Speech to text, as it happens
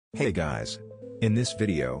Hey guys! In this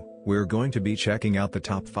video, we're going to be checking out the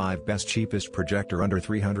top 5 best cheapest projector under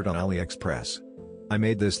 $300 on AliExpress. I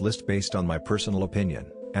made this list based on my personal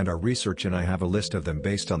opinion, and our research, and I have a list of them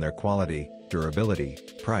based on their quality, durability,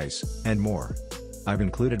 price, and more. I've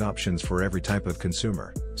included options for every type of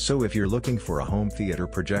consumer, so if you're looking for a home theater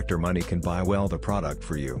projector, money can buy well the product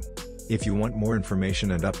for you. If you want more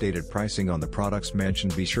information and updated pricing on the products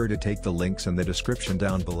mentioned, be sure to take the links in the description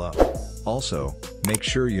down below. Also, make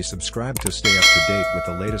sure you subscribe to stay up to date with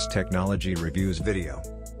the latest technology reviews video.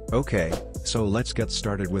 Okay, so let's get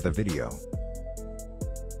started with a video.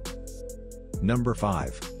 Number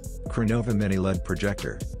 5. Crenova Mini LED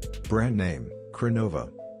Projector. Brand name,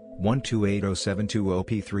 Crenova.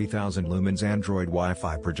 1280720p 3000 lumens Android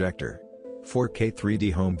Wi-Fi projector. 4K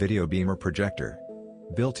 3D home video beamer projector.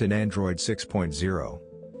 Built-in Android 6.0.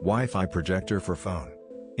 Wi-Fi projector for phone.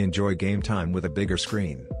 Enjoy game time with a bigger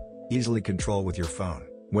screen. Easily control with your phone,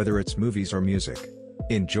 whether it's movies or music.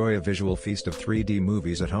 Enjoy a visual feast of 3D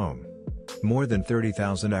movies at home. More than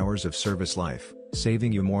 30,000 hours of service life,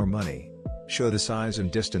 saving you more money. Show the size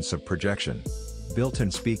and distance of projection.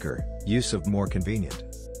 Built-in speaker, use of more convenient.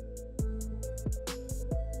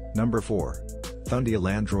 Number 4.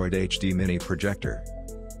 Thundeal Android HD Mini Projector.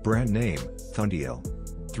 Brand name, Thundeal.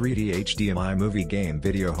 3D HDMI movie game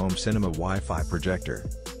video home cinema Wi-Fi projector.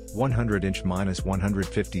 100-inch x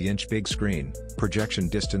 150-inch big screen, projection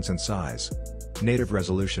distance and size. Native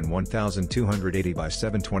resolution 1280 by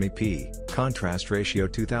 720p, contrast ratio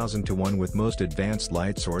 2000:1 with most advanced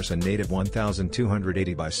light source, and native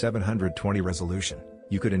 1280 by 720 resolution.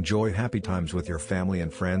 You could enjoy happy times with your family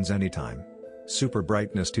and friends anytime. Super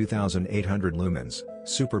brightness 2800 lumens,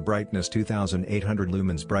 super brightness 2800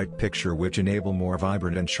 lumens bright picture which enable more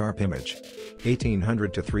vibrant and sharp image.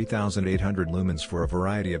 1800 to 3800 lumens for a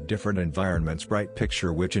variety of different environments bright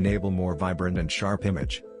picture which enable more vibrant and sharp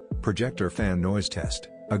image. Projector fan noise test.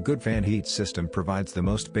 A good fan heat system provides the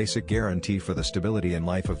most basic guarantee for the stability and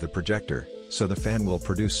life of the projector, so the fan will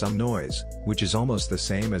produce some noise, which is almost the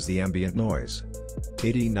same as the ambient noise.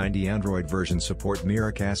 8090 Android version support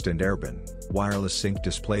Miracast and Earbuds. Wireless sync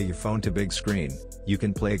display your phone to big screen. You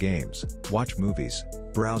can play games, watch movies,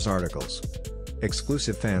 browse articles.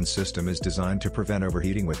 Exclusive fan system is designed to prevent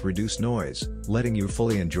overheating with reduced noise, letting you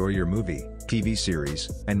fully enjoy your movie, TV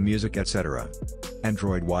series, and music etc.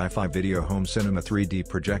 Android Wi-Fi video home cinema 3D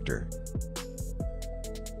projector.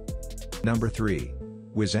 Number 3.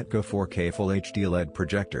 Wzatco 4K Full HD LED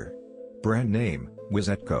projector. Brand name,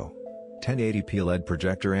 Wzatco. 1080p LED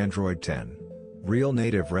projector Android 10. Real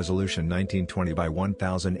native resolution 1920 by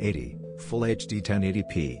 1080, Full HD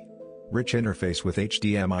 1080p. Rich interface with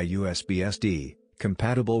HDMI USB SD,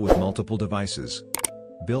 compatible with multiple devices.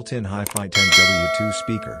 Built-in Hi-Fi 10W2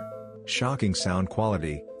 speaker. Shocking sound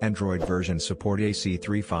quality, Android version support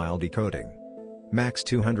AC3 file decoding. Max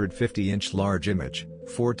 250-inch large image,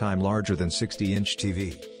 4 times larger than 60-inch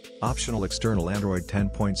TV. Optional external Android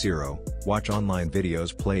 10.0, watch online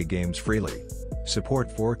videos, play games freely. Support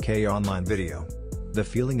 4K online video. The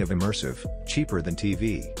feeling of immersive, cheaper than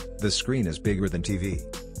TV, the screen is bigger than TV.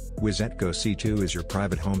 Wzatco C2 is your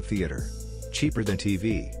private home theater. Cheaper than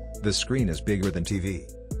TV, the screen is bigger than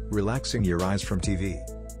TV. Relaxing your eyes from TV.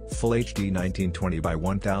 Full HD 1920 by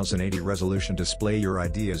 1080 resolution display your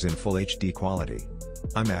ideas in Full HD quality.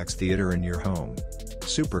 IMAX theater in your home.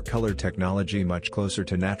 Super color technology much closer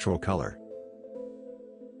to natural color.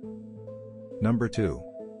 Number 2.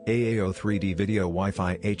 AAO 3D Video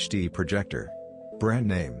Wi-Fi HD Projector. Brand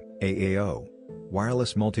name, AAO.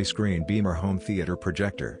 Wireless multi-screen beamer home theater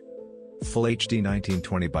projector. Full HD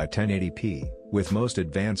 1920 by 1080p, with most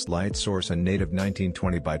advanced light source and native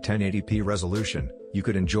 1920 by 1080p resolution, you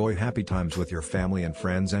could enjoy happy times with your family and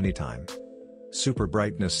friends anytime. Super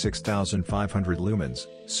brightness 6500 lumens,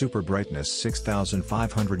 super brightness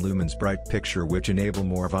 6500 lumens bright picture which enable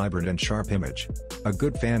more vibrant and sharp image. A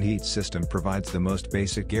good fan heat system provides the most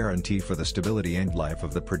basic guarantee for the stability and life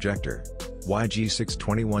of the projector.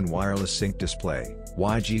 YG621 wireless sync display.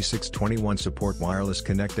 YG621 support wireless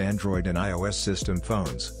connect Android and iOS system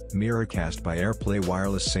phones. Miracast by AirPlay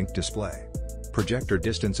wireless sync display. Projector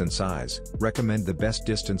distance and size. Recommend the best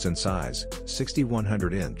distance and size,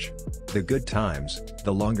 6100 inch. The good times,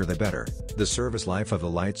 the longer the better. The service life of the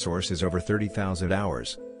light source is over 30,000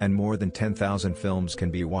 hours, and more than 10,000 films can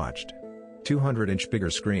be watched. 200-inch bigger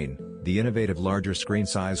screen. The innovative larger screen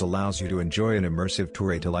size allows you to enjoy an immersive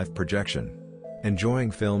tour-to-life projection.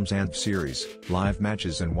 Enjoying films and series, live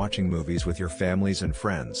matches and watching movies with your families and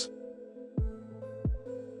friends.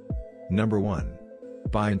 Number 1.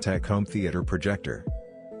 Byintek Home Theater Projector.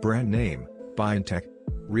 Brand name, Byintek.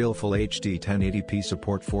 Real Full HD 1080p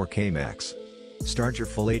support 4K Max. Start your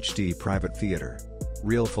Full HD private theater.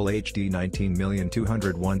 Real Full HD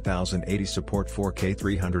 19,201,080 support 4K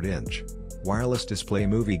 300-inch. Wireless display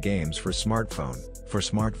movie games for smartphone, for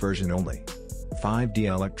smart version only. 5D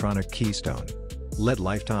electronic keystone. LED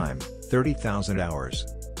lifetime, 30,000 hours.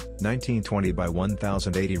 1920 by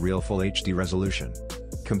 1080 real Full HD resolution.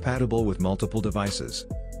 Compatible with multiple devices.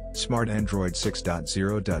 Smart Android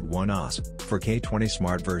 6.0.1 OS, for K20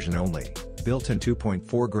 smart version only. Built-in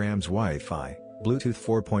 2.4 grams Wi-Fi, Bluetooth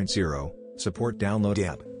 4.0, support download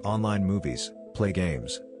app, online movies, play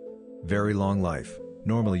games. Very long life,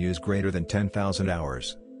 normal use greater than 10,000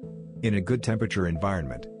 hours. In a good temperature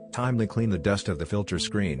environment, timely clean the dust of the filter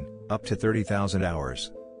screen, up to 30,000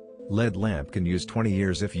 hours. LED lamp can use 20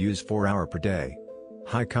 years if used 4 hours per day.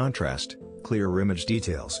 High contrast, clear image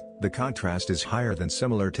details, the contrast is higher than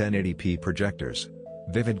similar 1080p projectors.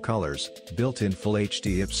 Vivid colors, built-in Full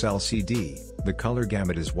HD IPS LCD, the color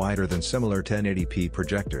gamut is wider than similar 1080p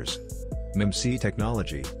projectors. MIMC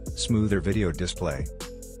technology, smoother video display.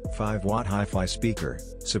 5-watt hi-fi speaker,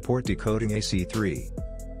 support decoding AC3.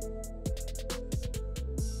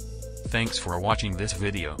 Thanks for watching this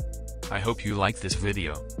video. I hope you like this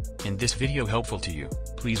video. And this video helpful to you,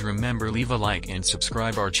 please remember leave a like and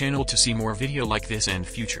subscribe our channel to see more video like this in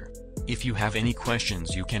future. If you have any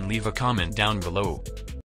questions you can leave a comment down below.